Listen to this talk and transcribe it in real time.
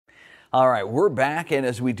All right, we're back, and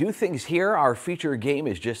as we do things here, our feature game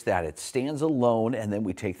is just that. It stands alone, and then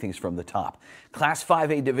we take things from the top. Class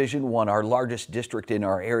 5A Division I, our largest district in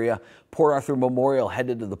our area. Port Arthur Memorial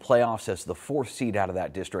headed to the playoffs as the 4th seed out of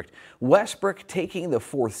that district. Westbrook taking the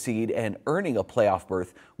 4th seed and earning a playoff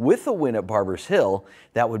berth with a win at Barbers Hill.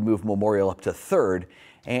 That would move Memorial up to 3rd.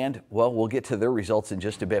 And, well, we'll get to their results in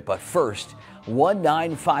just a bit. But first, one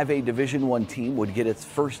 9-5A Division I team would get its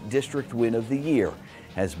first district win of the year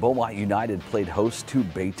as Beaumont United played host to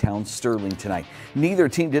Baytown Sterling tonight. Neither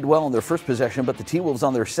team did well on their first possession, but the T-Wolves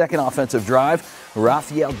on their second offensive drive,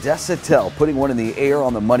 Rafael Desatel putting one in the air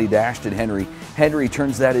on the money dash to Henry. Henry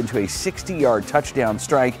turns that into a 60-yard touchdown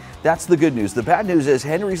strike. That's the good news. The bad news is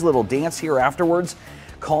Henry's little dance here afterwards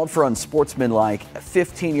called for unsportsmanlike.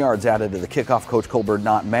 15 yards added to the kickoff. Coach Colbert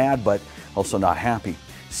not mad, but also not happy.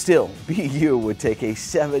 Still, BU would take a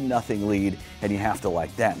 7-0 lead, and you have to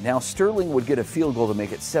like that. Now, Sterling would get a field goal to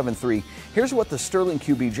make it 7-3. Here's what the Sterling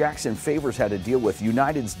QB Jackson Favors had to deal with.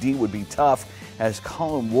 United's D would be tough as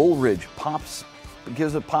Colin Woolridge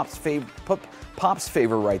gives a Pop's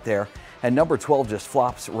favor right there, and number 12 just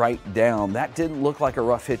flops right down. That didn't look like a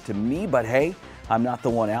rough hit to me, but hey, I'm not the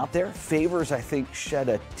one out there. Favors, I think, shed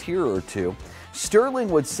a tear or two. Sterling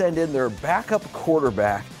would send in their backup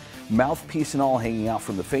quarterback, mouthpiece and all hanging out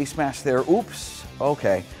from the face mask there. Oops,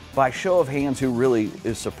 okay. By show of hands, who really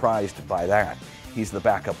is surprised by that? He's the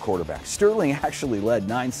backup quarterback. Sterling actually led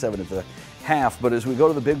 9-7 at the half, but as we go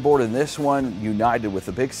to the big board in this one, United with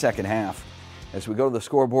the big second half. As we go to the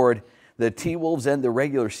scoreboard, the T-Wolves end the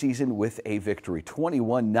regular season with a victory.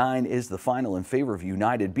 21-9 is the final in favor of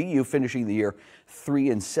United. BU finishing the year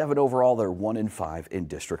 3-7 overall. They're 1-5 in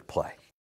district play.